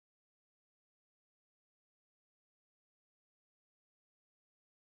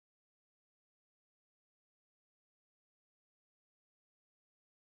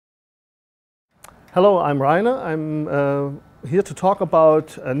Hello, I'm Rainer. I'm here to talk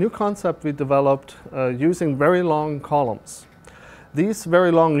about a new concept we developed using very long columns. These very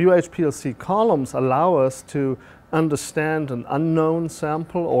long UHPLC columns allow us to understand an unknown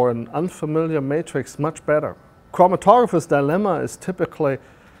sample or an unfamiliar matrix much better. Chromatographer's dilemma is typically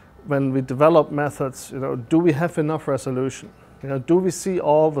when we develop methods, do we have enough resolution? Do we see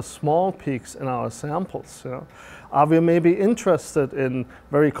all the small peaks in our samples? Are we maybe interested in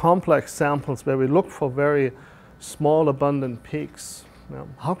very complex samples where we look for very small abundant peaks?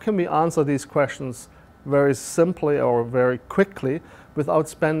 How can we answer these questions very simply or very quickly without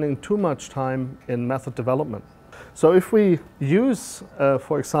spending too much time in method development? So if we use,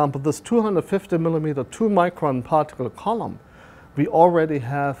 for example, this 250 millimeter 2 micron particle column, we already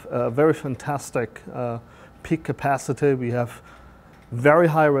have a very fantastic peak capacity. We have very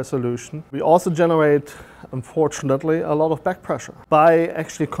high resolution. We also generate, unfortunately, a lot of back pressure. By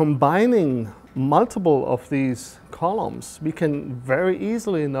actually combining multiple of these columns, we can very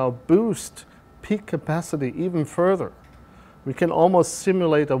easily now boost peak capacity even further. We can almost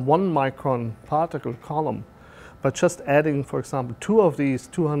simulate a 1 micron particle column by just adding, for example, 2 of these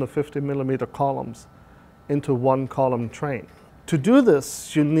 250 millimeter columns into one column train. To do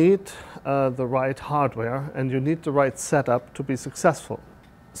this, you need the right hardware and you need the right setup to be successful.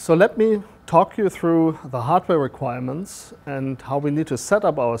 So let me talk you through the hardware requirements and how we need to set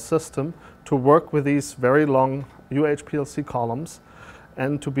up our system to work with these very long UHPLC columns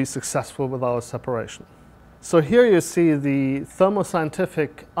and to be successful with our separation. So here you see the Thermo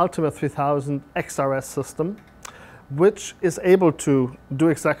Scientific Ultimate 3000 XRS system, which is able to do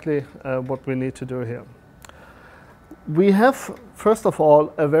exactly what we need to do here. We have, first of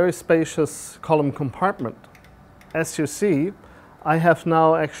all, a very spacious column compartment. As you see, I have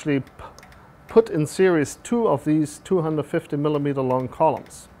now actually put in series 2 of these 250 millimeter long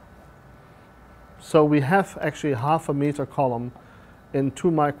columns. So we have actually half a meter column in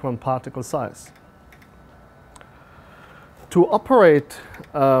 2 micron particle size. To operate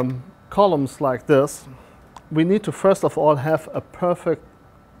columns like this, we need to first of all have a perfect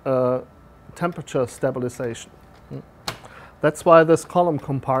temperature stabilization. That's why this column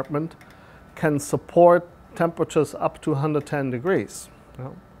compartment can support temperatures up to 110 degrees.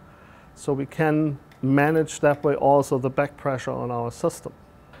 So we can manage that way also the back pressure on our system.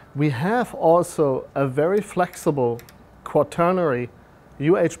 We have also a very flexible quaternary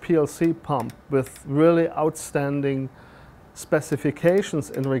UHPLC pump with really outstanding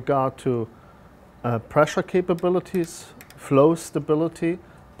specifications in regard to pressure capabilities, flow stability,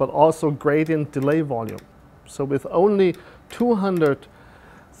 but also gradient delay volume. So with only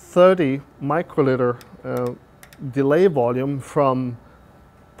 230 microliter delay volume from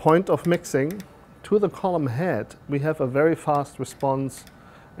point of mixing to the column head, we have a very fast response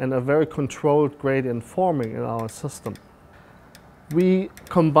and a very controlled gradient forming in our system. We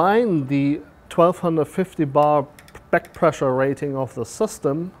combine the 1250 bar back pressure rating of the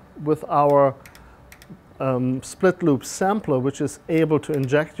system with our split loop sampler, which is able to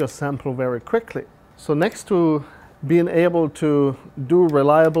inject your sample very quickly. So next to being able to do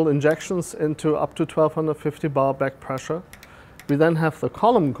reliable injections into up to 1250 bar back pressure, we then have the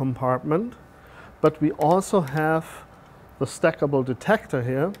column compartment, but we also have the stackable detector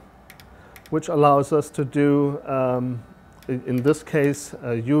here, which allows us to do, in this case,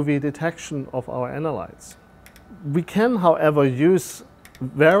 UV detection of our analytes. We can, however, use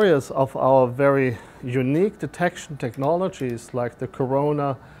various of our very unique detection technologies like the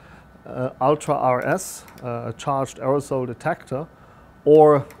Corona Ultra RS, a charged aerosol detector,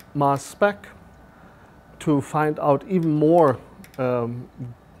 or mass spec to find out even more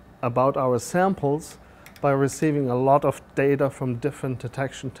about our samples by receiving a lot of data from different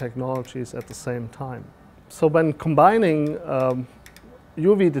detection technologies at the same time. So when combining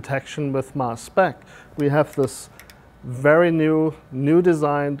UV detection with mass spec, we have this very new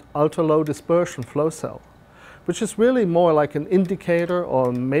designed ultra-low dispersion flow cell, which is really more like an indicator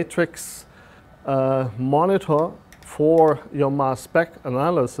or matrix monitor for your mass spec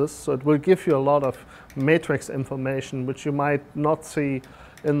analysis. So it will give you a lot of matrix information which you might not see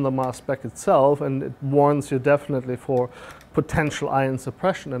in the mass spec itself, and it warns you definitely for potential ion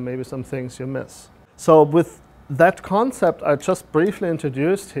suppression and maybe some things you miss. So with that concept I just briefly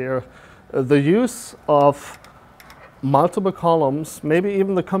introduced here, the use of multiple columns, maybe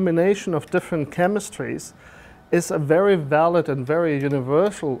even the combination of different chemistries, is a very valid and very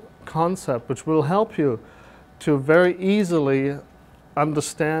universal concept which will help you to very easily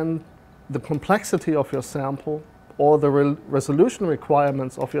understand the complexity of your sample or the resolution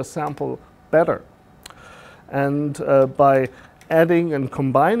requirements of your sample better. And by adding and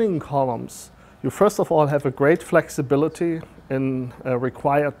combining columns, You first of all have a great flexibility in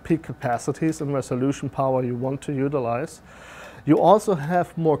required peak capacities and resolution power you want to utilize. You also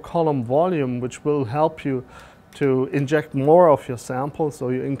have more column volume, which will help you to inject more of your sample, so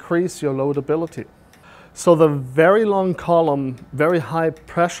you increase your loadability. So the very long column, very high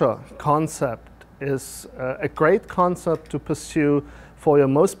pressure concept is a great concept to pursue for your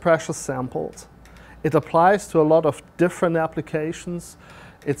most precious samples. It applies to a lot of different applications.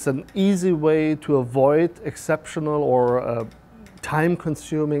 It's an easy way to avoid exceptional or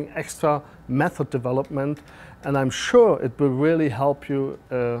time-consuming extra method development, and I'm sure it will really help you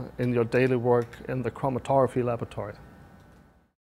in your daily work in the chromatography laboratory.